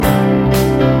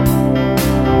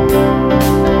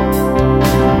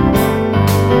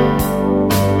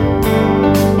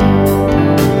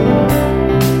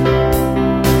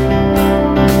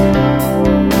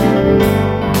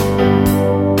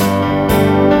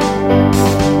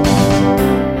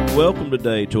Welcome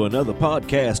today to another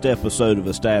podcast episode of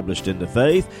Established in the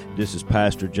Faith. This is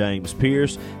Pastor James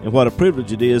Pierce, and what a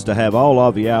privilege it is to have all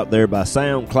of you out there by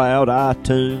SoundCloud,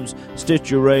 iTunes,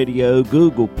 Stitcher Radio,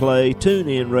 Google Play,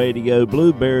 TuneIn Radio,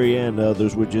 Blueberry, and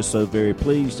others. We're just so very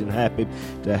pleased and happy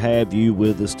to have you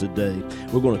with us today.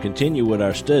 We're going to continue with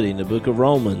our study in the book of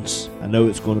Romans. I know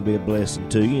it's going to be a blessing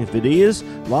to you. If it is,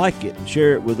 like it and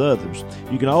share it with others.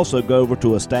 You can also go over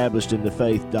to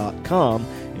establishedinthefaith.com,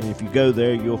 and if you go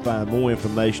there, you'll find more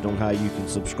information on how you can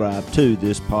subscribe to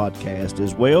this podcast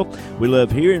as well. We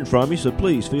love hearing from you, so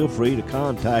please feel free to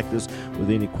contact us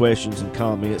with any questions and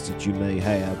comments that you may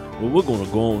have. Well, we're going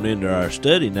to go on into our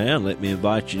study now, and let me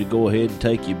invite you to go ahead and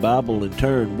take your Bible and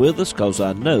turn with us, because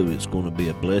I know it's going to be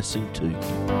a blessing to you.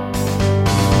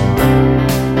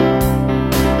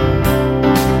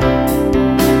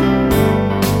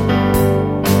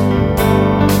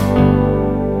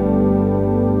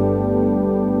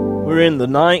 We're in the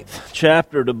 9th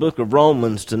chapter of the book of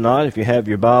Romans tonight. If you have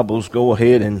your Bibles, go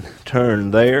ahead and turn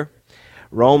there.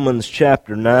 Romans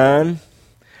chapter 9.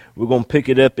 We're going to pick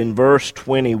it up in verse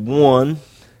 21.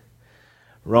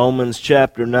 Romans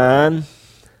chapter 9,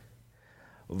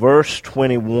 verse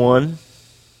 21.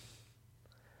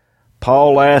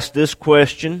 Paul asked this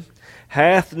question,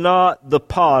 "Hath not the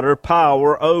potter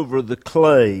power over the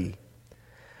clay,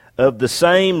 of the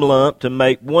same lump to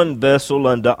make one vessel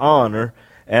unto honor,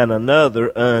 and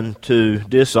another unto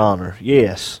dishonor?"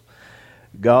 Yes,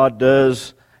 God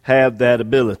does have that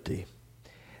ability.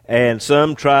 And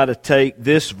some try to take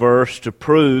this verse to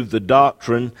prove the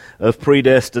doctrine of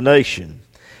predestination.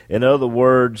 In other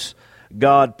words,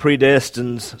 God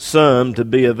predestines some to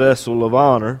be a vessel of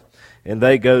honor, and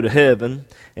they go to heaven,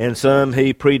 and some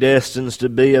He predestines to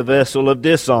be a vessel of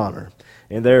dishonor,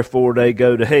 and therefore they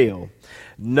go to hell.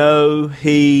 No,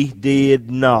 He did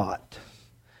not.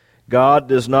 God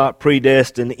does not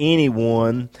predestine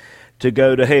anyone to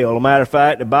go to hell. As a matter of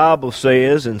fact, the Bible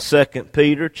says in 2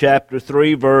 Peter chapter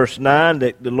 3, verse 9,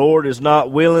 that the Lord is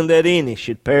not willing that any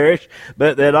should perish,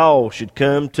 but that all should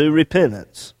come to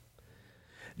repentance.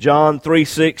 John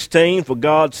 3:16, "For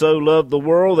God so loved the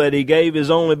world that He gave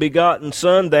His only begotten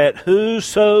Son, that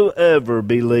whosoever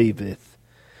believeth."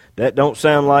 That don't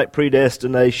sound like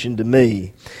predestination to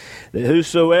me. "That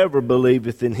whosoever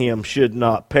believeth in Him should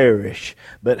not perish,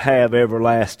 but have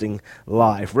everlasting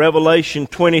life." Revelation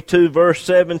 22, verse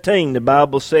 17, the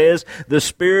Bible says, "The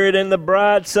Spirit and the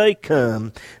bride say,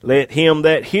 Come. Let him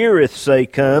that heareth say,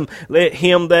 Come. Let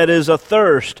him that is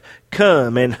athirst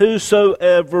come. And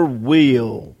whosoever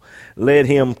will, let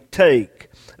him take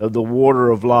of the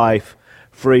water of life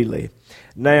freely."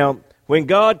 Now, when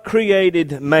God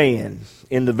created man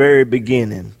in the very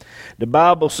beginning, the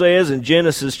Bible says in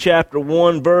Genesis chapter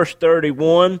 1, verse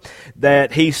 31,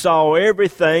 that He saw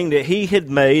everything that He had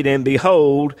made, and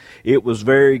behold, it was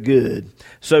very good.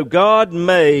 So God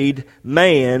made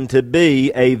man to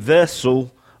be a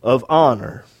vessel of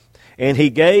honor, and He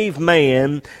gave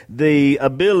man the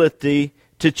ability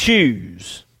to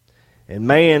choose, and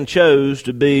man chose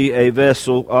to be a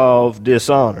vessel of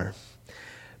dishonor.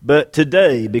 But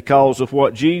today, because of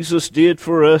what Jesus did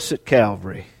for us at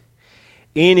Calvary,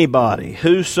 anybody,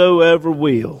 whosoever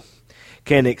will,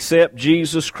 can accept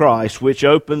Jesus Christ, which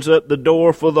opens up the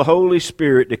door for the Holy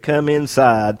Spirit to come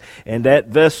inside, and that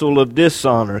vessel of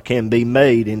dishonor can be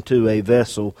made into a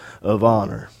vessel of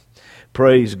honor.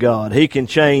 Praise God. He can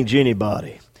change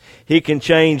anybody. He can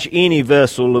change any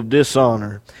vessel of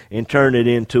dishonor and turn it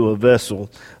into a vessel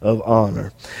of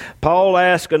honor. Paul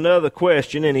asks another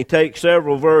question, and he takes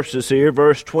several verses here,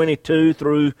 verse 22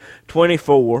 through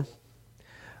 24.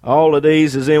 All of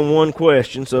these is in one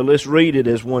question, so let's read it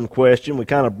as one question. We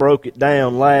kind of broke it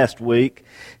down last week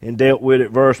and dealt with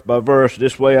it verse by verse.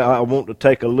 This way I want to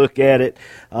take a look at it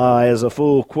as a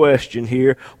full question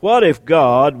here. "What if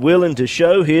God, willing to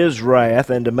show His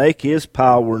wrath and to make His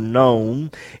power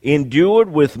known,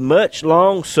 endured with much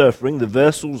long suffering the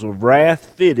vessels of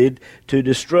wrath fitted to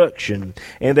destruction,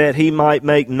 and that He might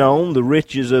make known the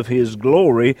riches of His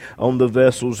glory on the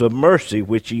vessels of mercy,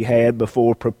 which He had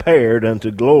before prepared unto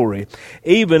glory,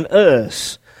 even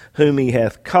us, whom He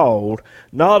hath called,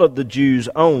 not of the Jews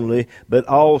only, but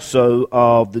also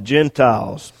of the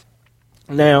Gentiles."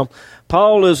 Now,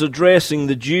 Paul is addressing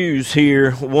the Jews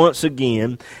here once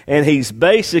again, and he's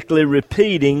basically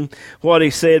repeating what he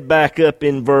said back up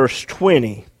in verse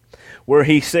 20, where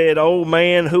he said, "Oh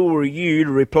man, who are you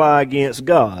to reply against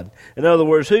God?" In other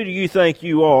words, who do you think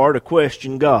you are to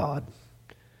question God?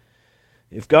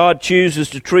 If God chooses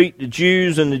to treat the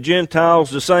Jews and the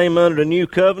Gentiles the same under the new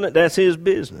covenant, that's His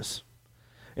business.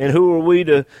 And who are we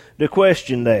to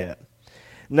question that?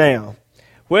 Now,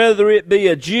 Whether it be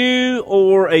a Jew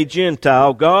or a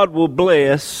Gentile, God will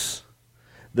bless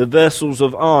the vessels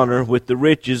of honor with the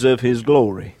riches of His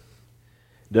glory.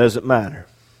 Doesn't matter.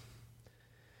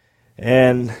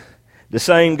 And the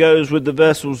same goes with the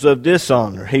vessels of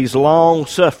dishonor. He's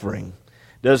long-suffering.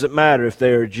 Doesn't matter if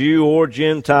they're Jew or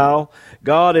Gentile.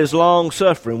 God is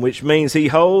long-suffering, which means He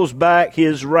holds back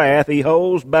His wrath. He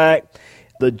holds back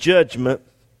the judgment.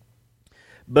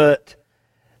 But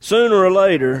sooner or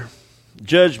later,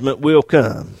 judgment will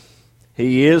come.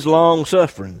 He is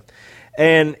long-suffering.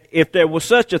 And if there was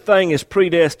such a thing as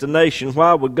predestination,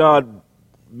 why would God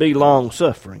be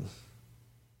long-suffering?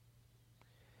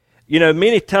 You know,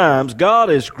 many times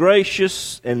God is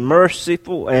gracious and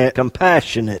merciful and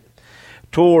compassionate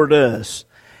toward us.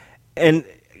 And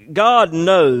God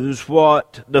knows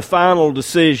what the final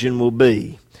decision will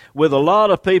be. With a lot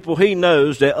of people, He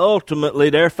knows that ultimately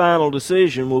their final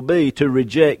decision will be to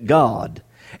reject God.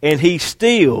 And He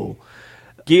still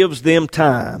gives them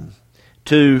time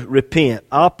to repent.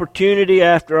 Opportunity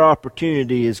after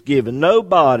opportunity is given.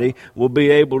 Nobody will be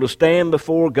able to stand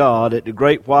before God at the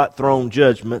great white throne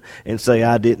judgment and say,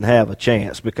 I didn't have a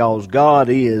chance, because God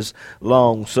is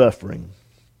long-suffering.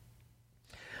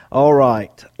 All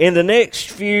right. In the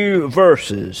next few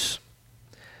verses,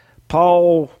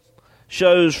 Paul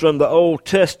shows from the Old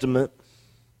Testament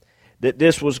that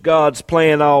this was God's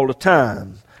plan all the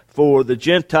time, for the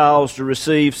Gentiles to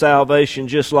receive salvation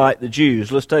just like the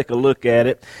Jews. Let's take a look at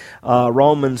it.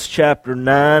 Romans chapter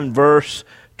 9, verse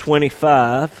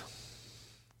 25.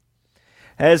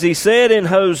 As He said in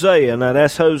Hosea, now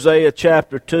that's Hosea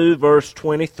chapter 2, verse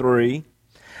 23,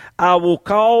 I will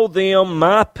call them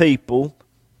my people,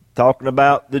 talking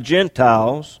about the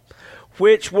Gentiles,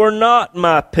 which were not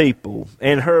my people,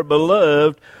 and her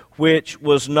beloved, which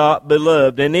was not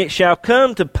beloved. And it shall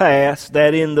come to pass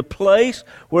that in the place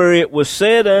where it was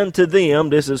said unto them,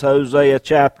 this is Hosea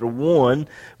chapter 1,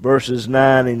 verses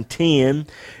 9 and 10,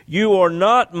 you are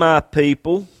not my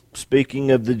people,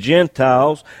 speaking of the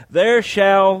Gentiles, there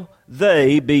shall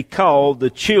they be called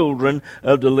the children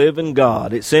of the living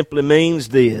God. It simply means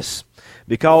this: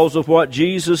 because of what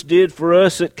Jesus did for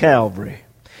us at Calvary,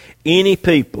 any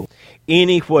people,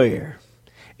 anywhere,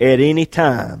 at any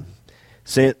time,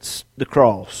 since the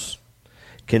cross,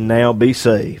 can now be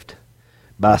saved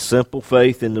by simple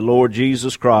faith in the Lord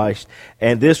Jesus Christ.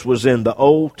 And this was in the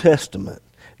Old Testament.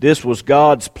 This was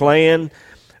God's plan.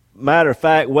 Matter of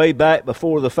fact, way back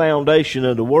before the foundation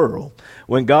of the world,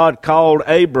 when God called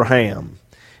Abraham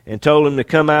and told him to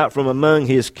come out from among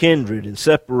his kindred and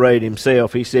separate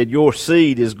himself, He said, your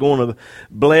seed is going to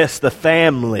bless the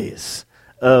families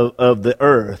of the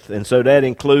earth. And so that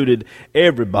included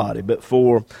everybody. But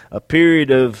for a period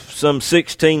of some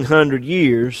 1,600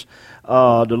 years,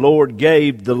 the Lord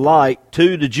gave the light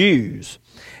to the Jews.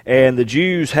 And the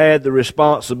Jews had the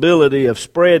responsibility of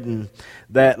spreading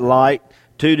that light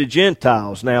to the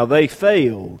Gentiles. Now, they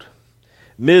failed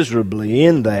miserably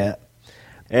in that.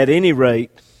 At any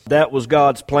rate, that was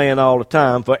God's plan all the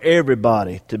time, for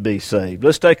everybody to be saved.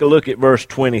 Let's take a look at verse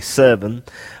 27.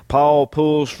 Paul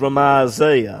pulls from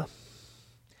Isaiah.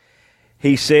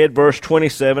 He said, verse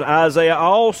 27, Isaiah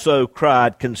also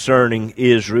cried concerning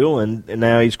Israel, and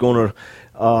now he's going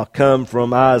to come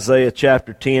from Isaiah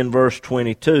chapter 10, verse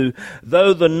 22.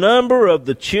 Though the number of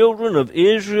the children of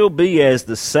Israel be as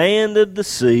the sand of the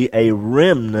sea, a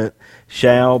remnant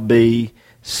shall be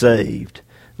saved.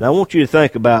 Now, I want you to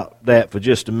think about that for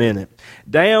just a minute.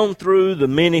 Down through the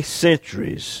many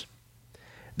centuries,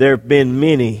 there have been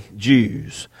many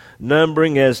Jews,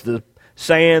 numbering as the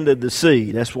sand of the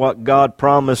sea. That's what God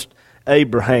promised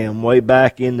Abraham way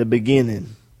back in the beginning.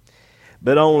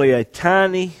 But only a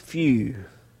tiny few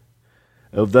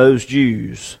of those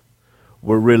Jews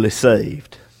were really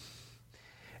saved.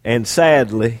 And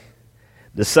sadly,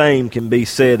 the same can be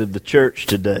said of the church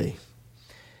today.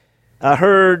 I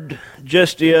heard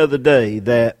just the other day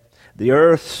that the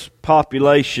earth's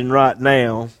population right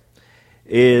now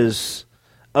is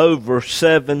over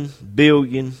 7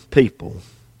 billion people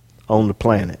on the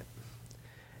planet.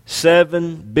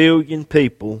 7 billion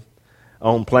people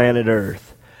on planet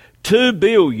Earth. 2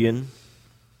 billion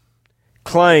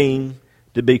claim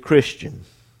to be Christian.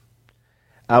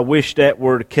 I wish that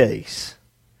were the case,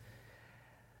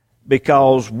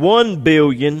 because 1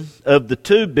 billion of the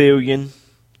 2 billion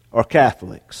are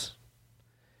Catholics.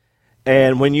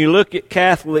 And when you look at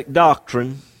Catholic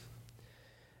doctrine,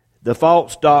 the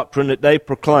false doctrine that they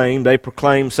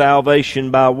proclaim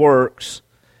salvation by works.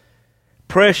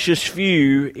 Precious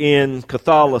few in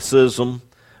Catholicism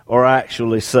are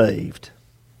actually saved.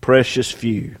 Precious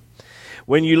few.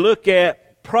 When you look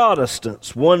at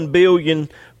Protestants, 1 billion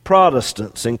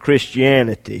Protestants in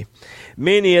Christianity.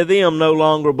 Many of them no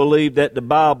longer believe that the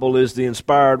Bible is the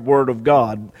inspired Word of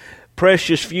God.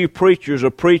 Precious few preachers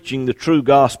are preaching the true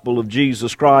gospel of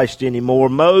Jesus Christ anymore.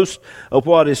 Most of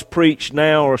what is preached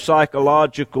now are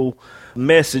psychological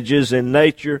messages in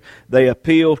nature. They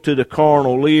appeal to the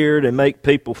carnal ear. They make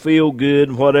people feel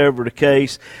good, whatever the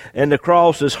case. And the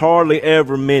cross is hardly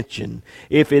ever mentioned.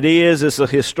 If it is, it's a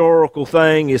historical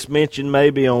thing. It's mentioned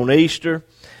maybe on Easter.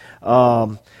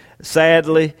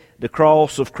 Sadly, the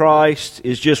cross of Christ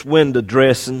is just window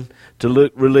dressing to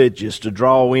look religious, to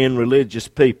draw in religious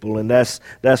people, and that's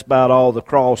about all the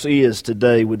cross is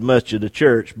today with much of the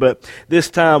church. But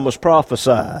this time was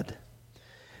prophesied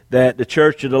that the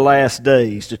church of the last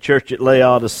days, the church at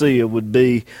Laodicea, would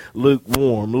be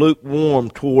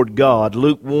lukewarm toward God,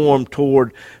 lukewarm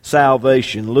toward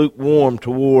salvation, lukewarm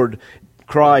toward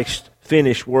Christ's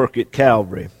finished work at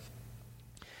Calvary.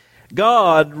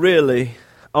 God really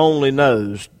only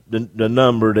knows the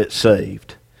number that's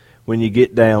saved when you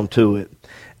get down to it.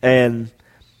 And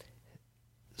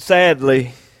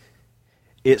sadly,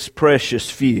 it's precious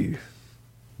few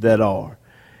that are.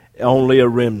 Only a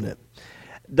remnant.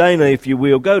 Dana, if you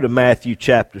will, go to Matthew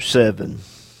chapter 7.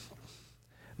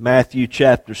 Matthew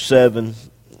chapter 7,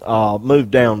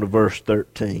 move down to verse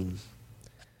 13.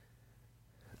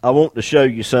 I want to show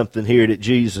you something here that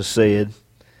Jesus said.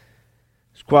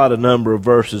 Quite a number of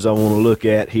verses I want to look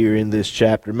at here in this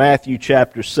chapter. Matthew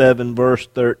chapter 7, verse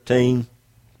 13.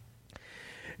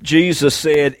 Jesus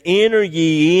said, "Enter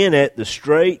ye in at the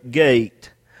strait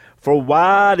gate, for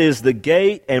wide is the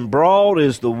gate, and broad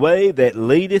is the way that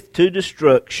leadeth to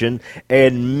destruction,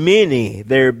 and many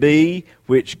there be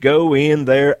which go in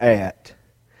thereat.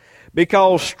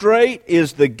 Because strait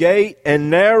is the gate, and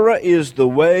narrow is the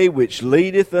way which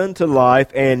leadeth unto life,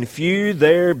 and few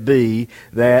there be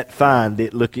that find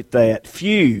it." Look at that.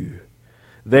 Few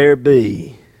there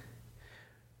be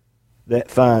that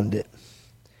find it.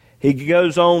 He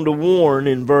goes on to warn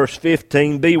in verse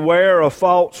 15, "Beware of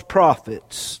false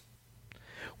prophets,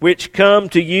 which come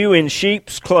to you in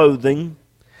sheep's clothing,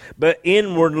 but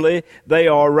inwardly they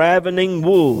are ravening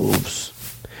wolves.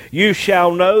 You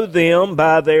shall know them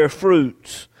by their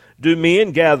fruits. Do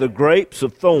men gather grapes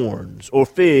of thorns, or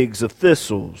figs of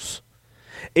thistles?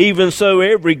 Even so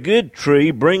every good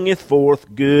tree bringeth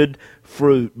forth good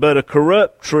fruit, but a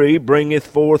corrupt tree bringeth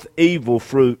forth evil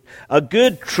fruit. A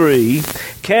good tree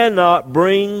cannot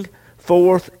bring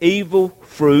forth evil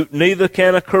fruit, neither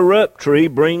can a corrupt tree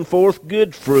bring forth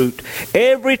good fruit.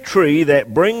 Every tree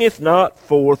that bringeth not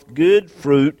forth good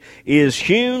fruit is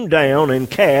hewn down and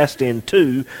cast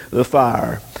into the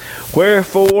fire.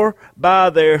 Wherefore,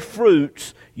 by their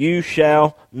fruits you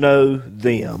shall know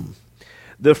them."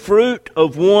 The fruit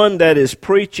of one that is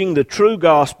preaching the true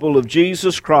gospel of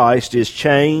Jesus Christ is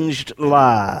changed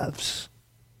lives.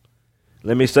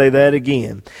 Let me say that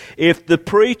again. If the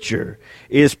preacher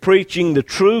is preaching the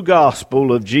true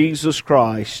gospel of Jesus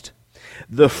Christ,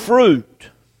 the fruit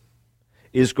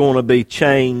is going to be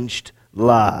changed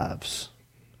lives.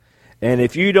 And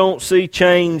if you don't see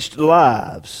changed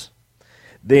lives,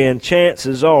 then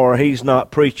chances are he's not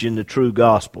preaching the true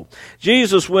gospel.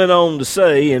 Jesus went on to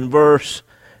say in verse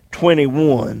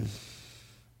 21,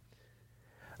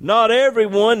 "Not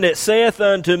everyone that saith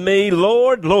unto me,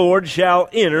 Lord, Lord, shall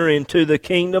enter into the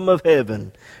kingdom of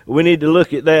heaven." We need to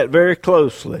look at that very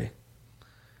closely.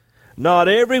 "Not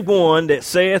everyone that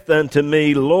saith unto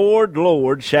me, Lord,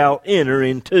 Lord, shall enter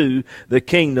into the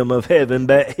kingdom of heaven,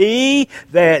 but he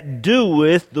that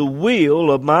doeth the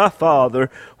will of my Father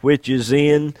which is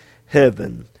in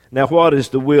heaven." Now, what is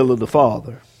the will of the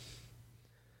Father?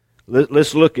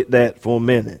 Let's look at that for a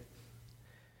minute.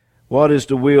 What is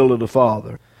the will of the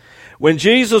Father? When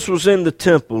Jesus was in the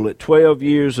temple at 12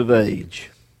 years of age,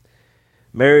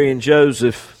 Mary and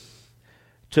Joseph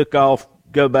took off,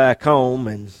 go back home,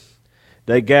 and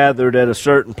they gathered at a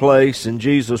certain place, and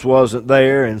Jesus wasn't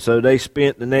there, and so they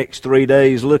spent the next 3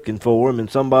 days looking for him, and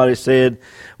somebody said,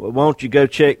 "Well, why don't you go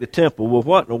check the temple?" Well,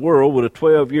 what in the world would a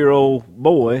 12-year-old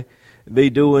boy be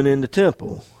doing in the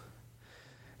temple?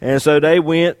 And so they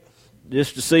went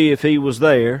just to see if he was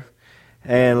there.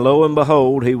 And lo and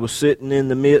behold, he was sitting in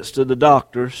the midst of the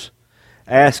doctors,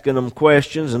 asking them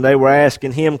questions, and they were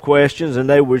asking him questions, and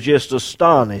they were just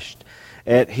astonished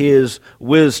at his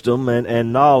wisdom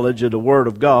and knowledge of the Word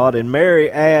of God. And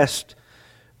Mary asked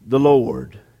the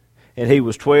Lord, and he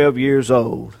was 12 years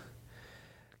old,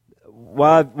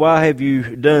 why have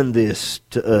you done this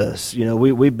to us? You know,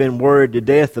 we've been worried to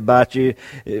death about you.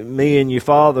 Me and your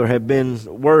father have been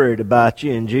worried about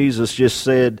you. And Jesus just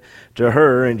said to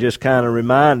her and just kind of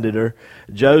reminded her,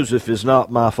 Joseph is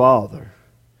not my father.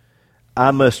 I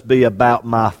must be about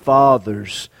my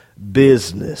Father's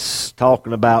business.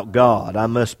 Talking about God. I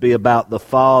must be about the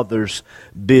Father's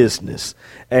business.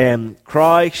 And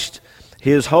Christ,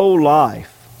 his whole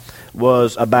life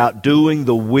was about doing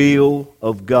the will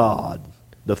of God,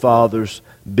 the Father's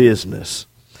business.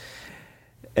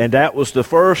 And that was the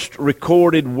first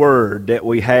recorded word that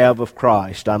we have of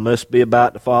Christ. I must be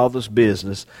about the Father's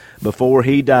business. Before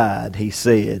he died, he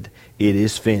said, it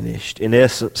is finished. In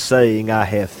essence, saying, I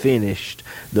have finished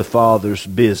the Father's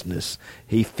business.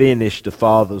 He finished the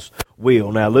Father's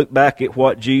will. Now look back at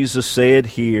what Jesus said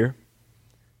here.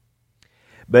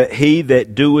 But he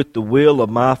that doeth the will of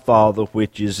my Father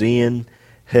which is in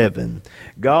heaven.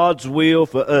 God's will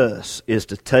for us is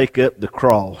to take up the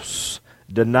cross,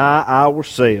 deny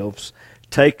ourselves,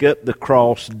 take up the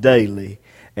cross daily,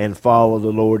 and follow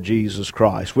the Lord Jesus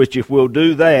Christ. Which if we'll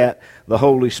do that, the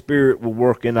Holy Spirit will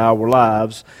work in our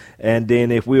lives. And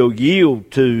then if we'll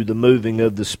yield to the moving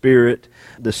of the Spirit,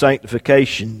 the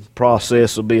sanctification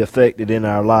process will be affected in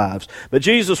our lives. But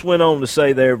Jesus went on to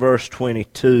say there, verse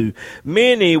 22,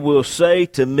 many will say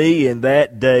to me in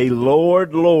that day,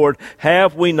 Lord, Lord,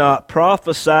 have we not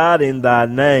prophesied in thy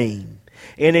name?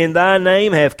 And in thy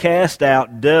name have cast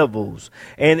out devils,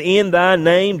 and in thy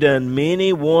name done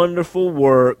many wonderful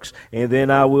works. And then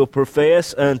I will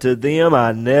profess unto them,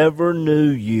 I never knew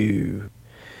you.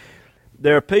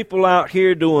 There are people out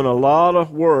here doing a lot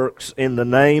of works in the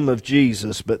name of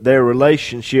Jesus, but their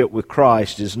relationship with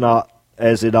Christ is not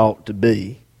as it ought to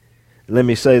be. Let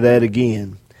me say that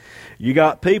again. You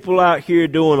got people out here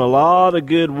doing a lot of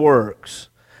good works,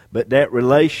 but that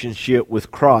relationship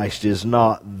with Christ is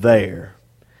not there.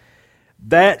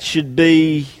 That should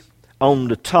be on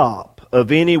the top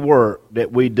of any work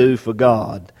that we do for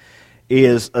God,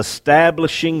 is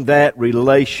establishing that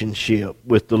relationship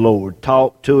with the Lord.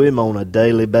 Talk to Him on a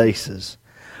daily basis.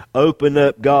 Open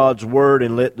up God's Word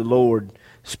and let the Lord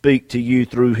speak to you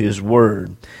through His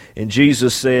Word. And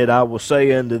Jesus said, I will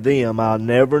say unto them, I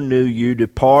never knew you.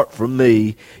 Depart from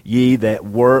me, ye that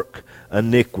work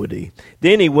iniquity.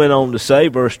 Then he went on to say,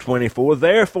 verse 24,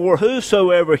 therefore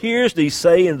whosoever hears these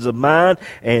sayings of mine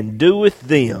and doeth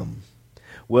them,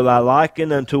 will I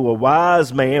liken unto a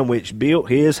wise man which built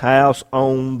his house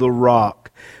on the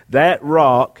rock. That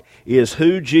rock is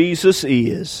who Jesus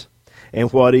is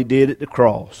and what He did at the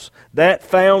cross. That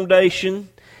foundation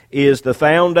is the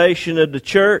foundation of the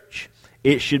church.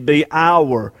 It should be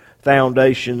our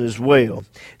foundation as well.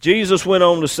 Jesus went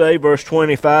on to say, verse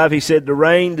 25, he said, the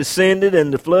rain descended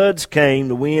and the floods came,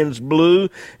 the winds blew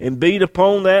and beat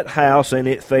upon that house, and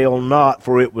it fell not,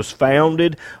 for it was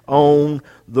founded on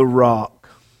the rock.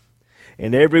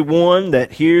 And every one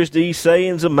that hears these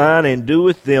sayings of mine and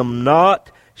doeth them not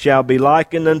shall be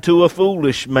likened unto a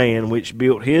foolish man which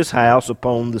built his house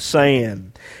upon the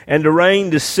sand. And the rain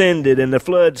descended, and the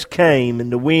floods came,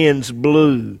 and the winds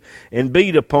blew, and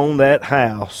beat upon that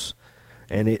house,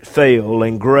 and it fell,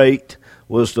 and great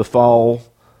was the fall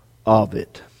of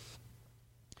it.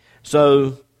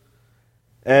 So,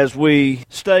 as we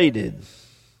stated,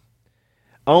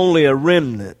 only a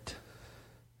remnant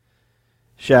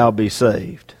shall be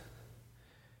saved.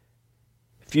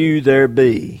 Few there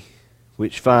be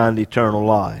which find eternal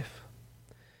life.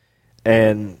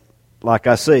 And like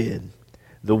I said,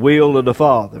 the will of the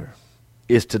Father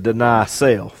is to deny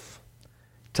self,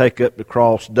 take up the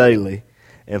cross daily,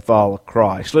 and follow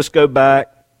Christ. Let's go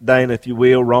back, Dana, if you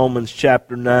will, Romans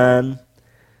chapter 9,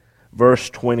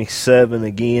 verse 27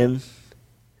 again.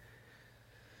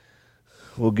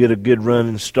 We'll get a good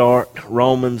running start.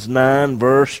 Romans 9,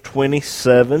 verse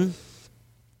 27.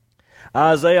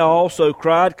 Isaiah also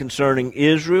cried concerning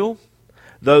Israel,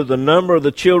 though the number of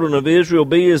the children of Israel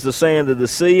be as the sand of the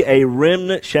sea, a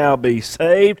remnant shall be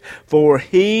saved, for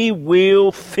he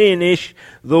will finish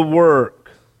the work.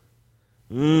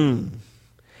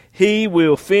 He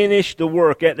will finish the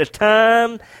work. At the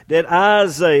time that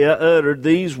Isaiah uttered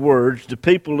these words to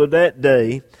people of that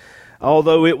day,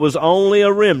 although it was only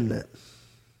a remnant,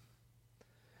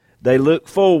 they looked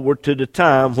forward to the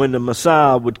time when the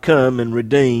Messiah would come and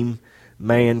redeem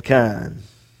mankind.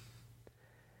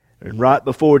 And right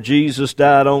before Jesus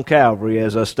died on Calvary,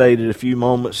 as I stated a few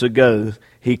moments ago,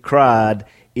 He cried,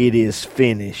 it is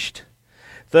finished.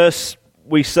 Thus,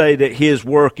 we say that His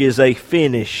work is a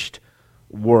finished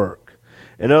work.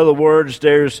 In other words,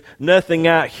 there's nothing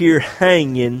out here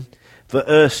hanging for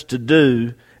us to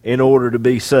do in order to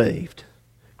be saved.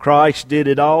 Christ did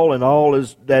it all, and all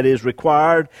that is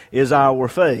required is our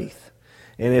faith.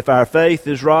 And if our faith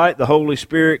is right, the Holy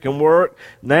Spirit can work.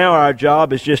 Now our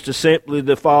job is just to simply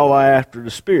to follow after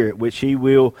the Spirit, which He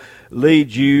will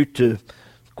lead you to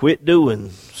quit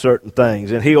doing certain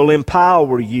things, and He'll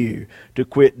empower you to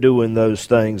quit doing those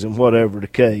things, and whatever the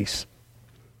case.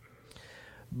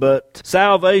 But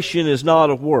salvation is not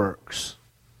of works,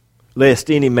 lest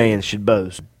any man should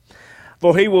boast.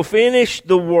 For He will finish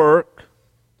the work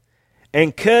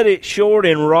and cut it short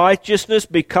in righteousness,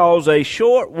 because a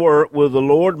short work will the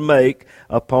Lord make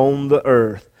upon the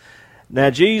earth. Now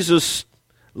Jesus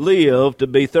lived to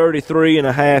be 33 and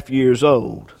a half years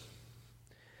old,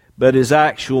 but His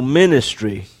actual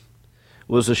ministry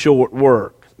was a short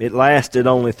work. It lasted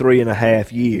only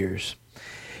 3.5 years.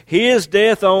 His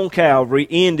death on Calvary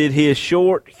ended His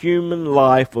short human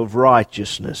life of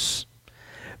righteousness,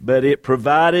 but it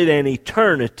provided an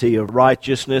eternity of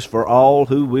righteousness for all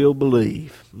who will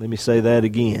believe. Let me say that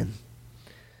again.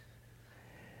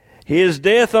 His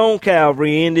death on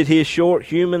Calvary ended His short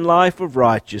human life of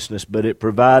righteousness, but it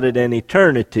provided an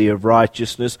eternity of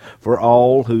righteousness for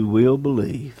all who will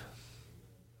believe.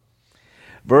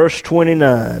 Verse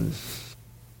 29.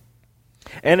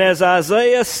 And as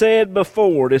Isaiah said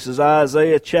before, this is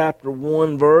Isaiah chapter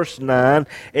 1, verse 9,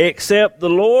 except the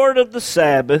Lord of the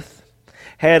Sabaoth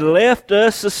had left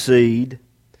us a seed,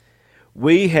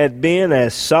 we had been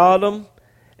as Sodom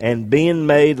and been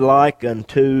made like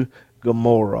unto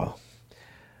Gomorrah.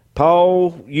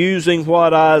 Paul, using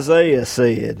what Isaiah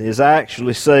said, is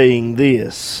actually saying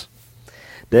this,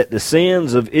 that the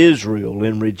sins of Israel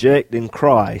in rejecting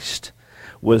Christ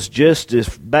was just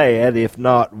as bad, if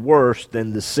not worse,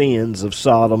 than the sins of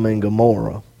Sodom and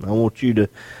Gomorrah. I want you to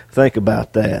think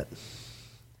about that.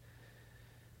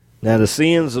 Now, the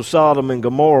sins of Sodom and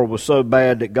Gomorrah were so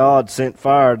bad that God sent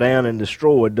fire down and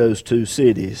destroyed those two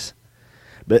cities.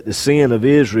 But the sin of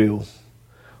Israel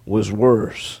was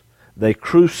worse. They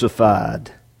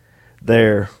crucified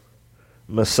their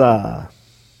Messiah.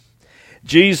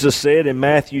 Jesus said in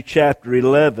Matthew chapter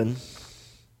 11,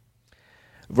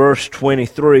 verse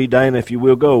 23, Dana, if you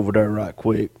will, go over there right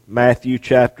quick. Matthew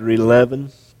chapter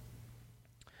 11,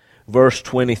 verse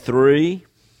 23.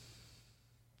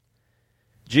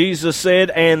 Jesus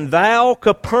said, And thou,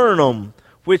 Capernaum,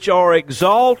 which are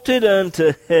exalted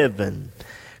unto heaven.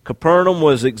 Capernaum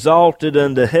was exalted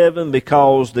unto heaven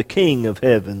because the King of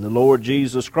heaven, the Lord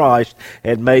Jesus Christ,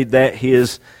 had made that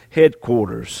His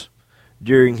headquarters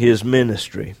during His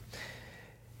ministry.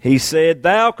 He said,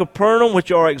 Thou, Capernaum,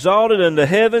 which are exalted unto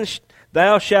heaven,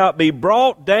 thou shalt be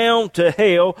brought down to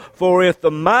hell, for if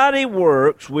the mighty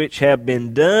works which have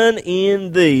been done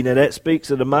in thee, now that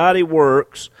speaks of the mighty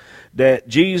works that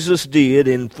Jesus did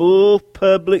in full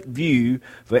public view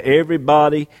for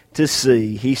everybody to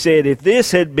see. He said, if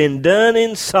this had been done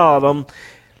in Sodom,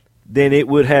 then it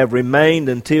would have remained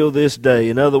until this day.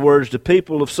 In other words, the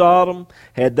people of Sodom,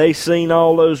 had they seen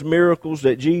all those miracles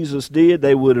that Jesus did,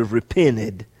 they would have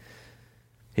repented.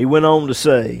 He went on to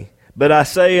say, But I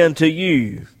say unto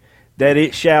you, that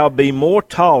it shall be more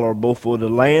tolerable for the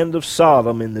land of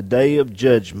Sodom in the day of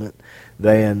judgment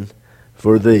than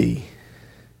for thee.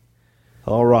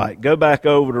 All right, go back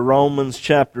over to Romans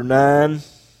chapter 9,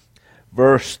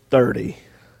 verse 30.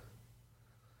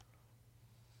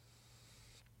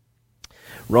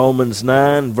 Romans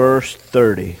 9, verse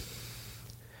 30.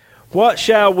 What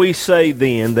shall we say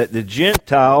then, that the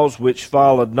Gentiles which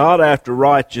followed not after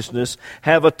righteousness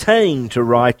have attained to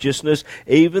righteousness,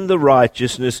 even the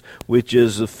righteousness which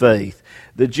is of faith?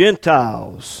 The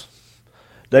Gentiles,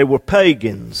 they were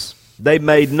pagans. They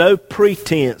made no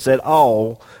pretense at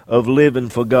all of living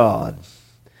for God.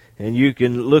 And you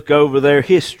can look over their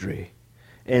history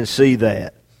and see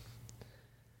that.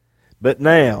 But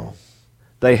now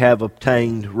they have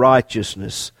obtained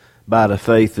righteousness by the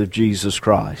faith of Jesus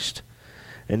Christ.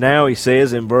 And now he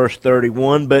says in verse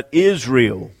 31, But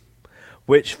Israel,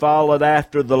 which followed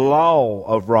after the law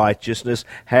of righteousness,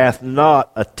 hath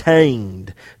not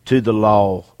attained to the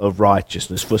law of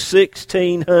righteousness. For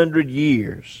 1,600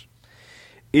 years,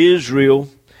 Israel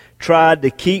tried to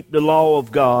keep the law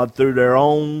of God through their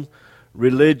own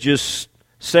religious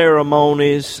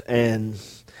ceremonies and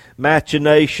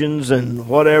machinations and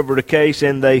whatever the case,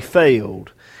 and they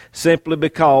failed simply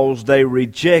because they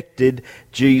rejected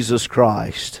Jesus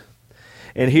Christ.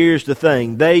 And here's the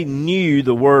thing, they knew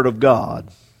the Word of God,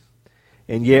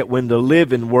 and yet when the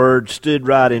living Word stood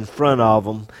right in front of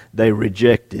them, they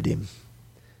rejected Him.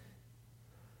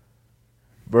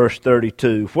 Verse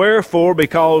 32, Wherefore,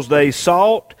 because they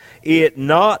sought it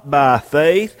not by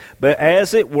faith, but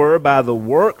as it were by the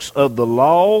works of the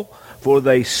law, for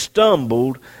they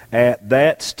stumbled at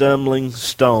that stumbling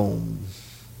stone.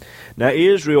 Now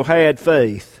Israel had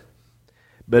faith,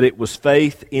 but it was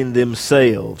faith in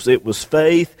themselves. It was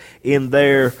faith in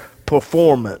their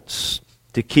performance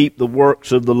to keep the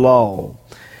works of the law.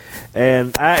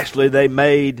 And actually they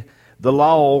made the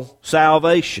law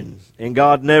salvation. And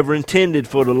God never intended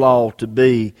for the law to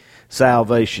be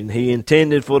salvation. He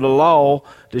intended for the law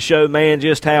to show man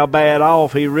just how bad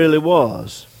off he really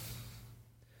was.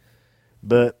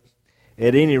 But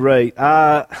at any rate,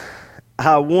 I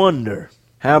wonder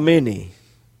how many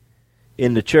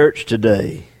in the church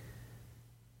today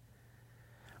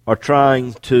are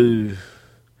trying to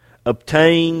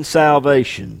obtain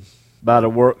salvation by the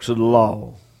works of the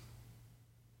law.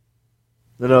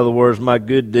 In other words, my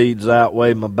good deeds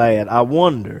outweigh my bad. I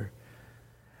wonder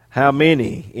how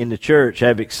many in the church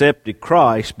have accepted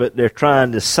Christ, but they're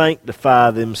trying to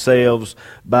sanctify themselves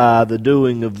by the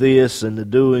doing of this and the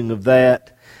doing of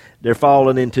that. They're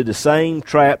falling into the same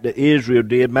trap that Israel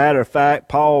did. Matter of fact,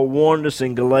 Paul warned us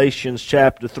in Galatians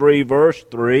chapter 3, verse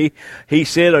 3. He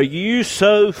said, "Are you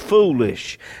so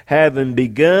foolish? Having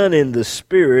begun in the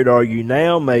Spirit, are you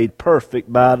now made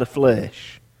perfect by the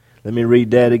flesh?" Let me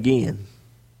read that again.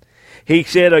 He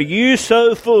said, "Are you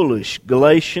so foolish?"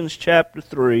 Galatians chapter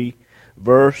 3,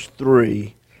 verse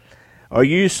 3. "Are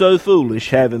you so foolish?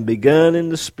 Having begun in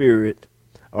the Spirit,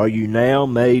 are you now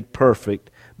made perfect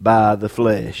by the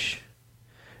flesh?"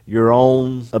 Your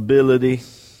own ability,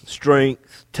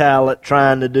 strength, talent,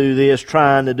 trying to do this,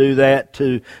 trying to do that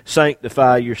to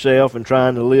sanctify yourself and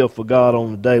trying to live for God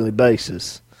on a daily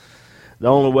basis. The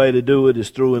only way to do it is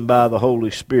through and by the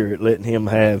Holy Spirit, letting Him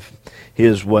have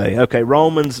His way. Okay,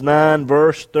 Romans 9,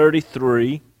 verse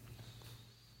 33.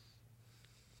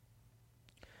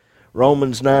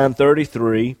 Romans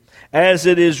 9:33. "As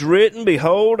it is written,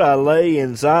 Behold, I lay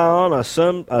in Sion a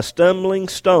stumbling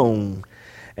stone,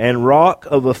 and rock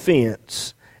of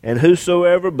offence, and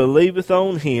whosoever believeth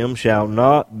on Him shall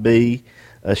not be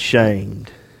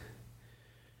ashamed."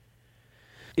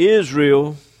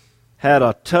 Israel had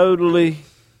a totally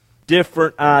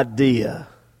different idea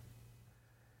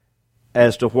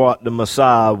as to what the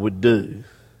Messiah would do.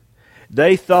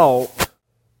 They thought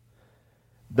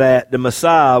that the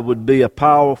Messiah would be a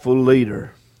powerful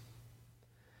leader,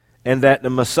 and that the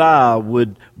Messiah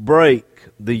would break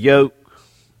the yoke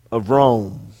of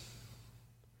Rome.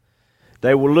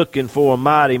 They were looking for a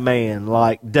mighty man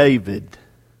like David.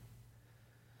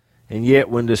 And yet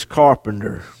when this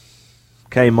carpenter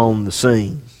came on the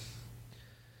scene,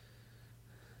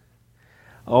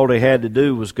 all they had to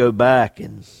do was go back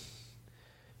and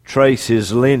trace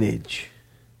his lineage,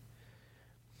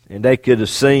 and they could have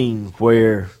seen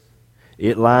where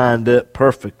it lined up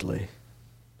perfectly.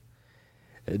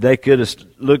 They could have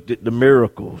looked at the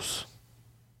miracles,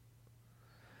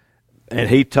 and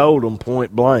he told them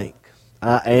point blank,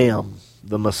 "I am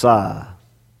the Messiah."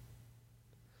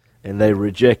 And they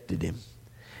rejected him.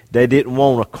 They didn't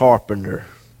want a carpenter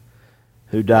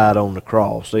who died on the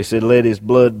cross. They said, "Let his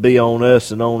blood be on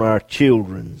us and on our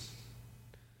children."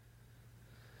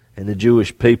 And the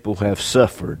Jewish people have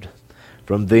suffered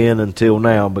from then until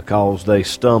now because they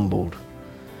stumbled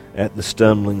at the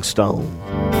stumbling stone.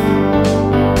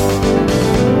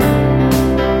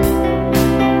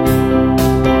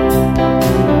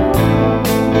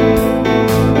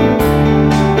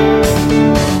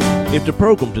 If the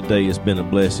program today has been a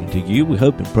blessing to you, we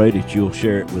hope and pray that you'll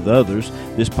share it with others.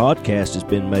 This podcast has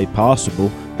been made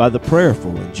possible by the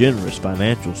prayerful and generous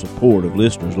financial support of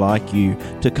listeners like you.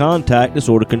 To contact us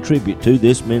or to contribute to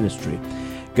this ministry,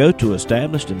 go to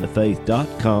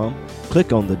establishedinthefaith.com,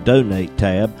 click on the Donate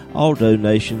tab. All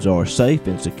donations are safe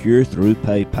and secure through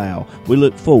PayPal. We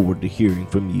look forward to hearing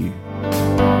from you.